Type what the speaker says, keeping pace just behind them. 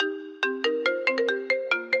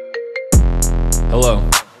Hello.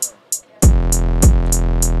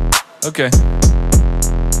 Okay.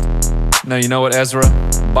 No, you know what, Ezra?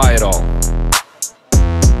 Buy it all.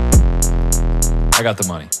 I got the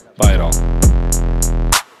money. Buy it all.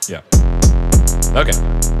 Yeah. Okay.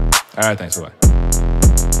 All right, thanks. Bye-bye.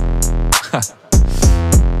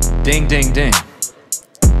 Ding, ding, ding.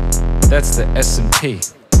 That's the S&P.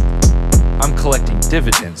 I'm collecting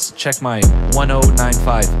dividends. Check my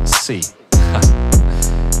 1095C.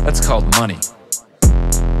 That's called money.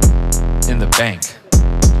 In the bank.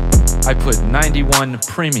 I put 91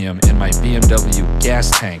 premium in my BMW gas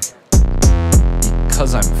tank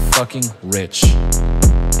because I'm fucking rich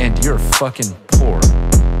and you're fucking poor.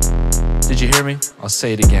 Did you hear me? I'll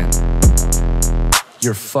say it again.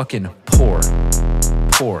 You're fucking poor.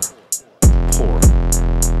 Poor. Poor.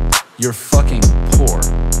 You're fucking poor.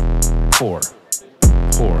 Poor.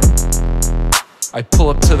 Poor. I pull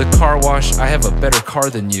up to the car wash. I have a better car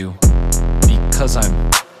than you because I'm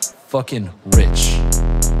fucking rich.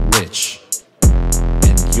 Rich.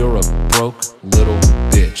 And you're a broke little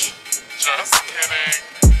bitch. Just kidding.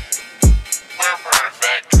 We're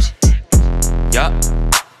perfect. Yup.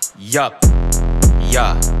 Yup.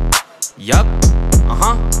 Yeah. Yup.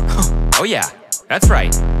 Uh-huh. Oh yeah, that's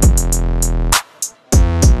right.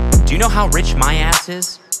 Do you know how rich my ass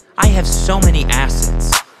is? I have so many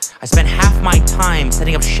assets. I spend half my time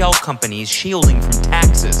setting up shell companies shielding from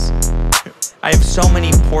taxes. I have so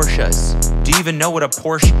many Porsches. Do you even know what a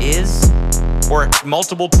Porsche is? Or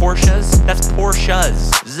multiple Porsches? That's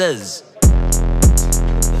Porsches. Zzz.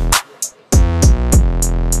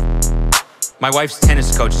 My wife's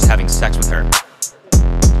tennis coach is having sex with her.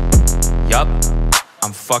 Yup,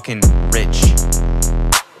 I'm fucking rich.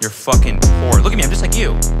 You're fucking poor. Look at me, I'm just like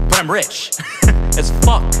you, but I'm rich as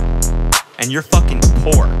fuck. And you're fucking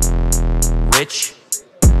poor. Rich,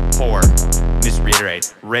 poor. Let me just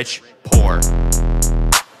reiterate. Rich, poor.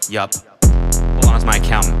 Yup. Hold on, it's my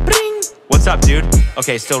accountant. Bring. What's up, dude?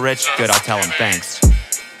 Okay, still rich? Good, I'll tell him. Thanks.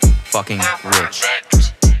 Fucking rich.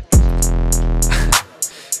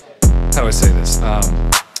 How do I say this?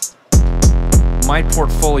 My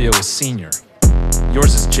portfolio is senior.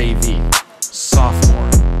 Yours is JV. Sophomore.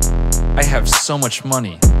 I have so much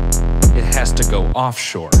money, it has to go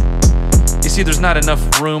offshore. You see, there's not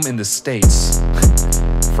enough room in the States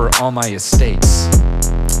for all my estates.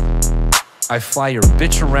 I fly your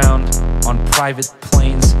bitch around on private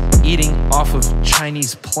planes, eating off of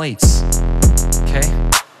Chinese plates. Okay?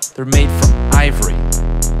 They're made from ivory.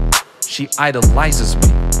 She idolizes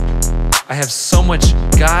me. I have so much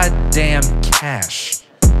goddamn cash.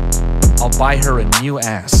 I'll buy her a new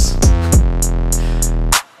ass.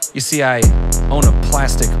 You see, I own a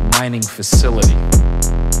plastic mining facility.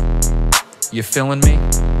 You feeling me?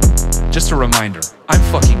 Just a reminder, I'm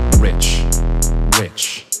fucking rich.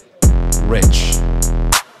 Rich. Rich.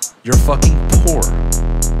 You're fucking poor.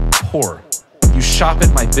 Poor. You shop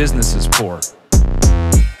at my businesses poor.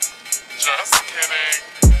 Just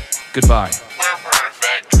kidding. Goodbye.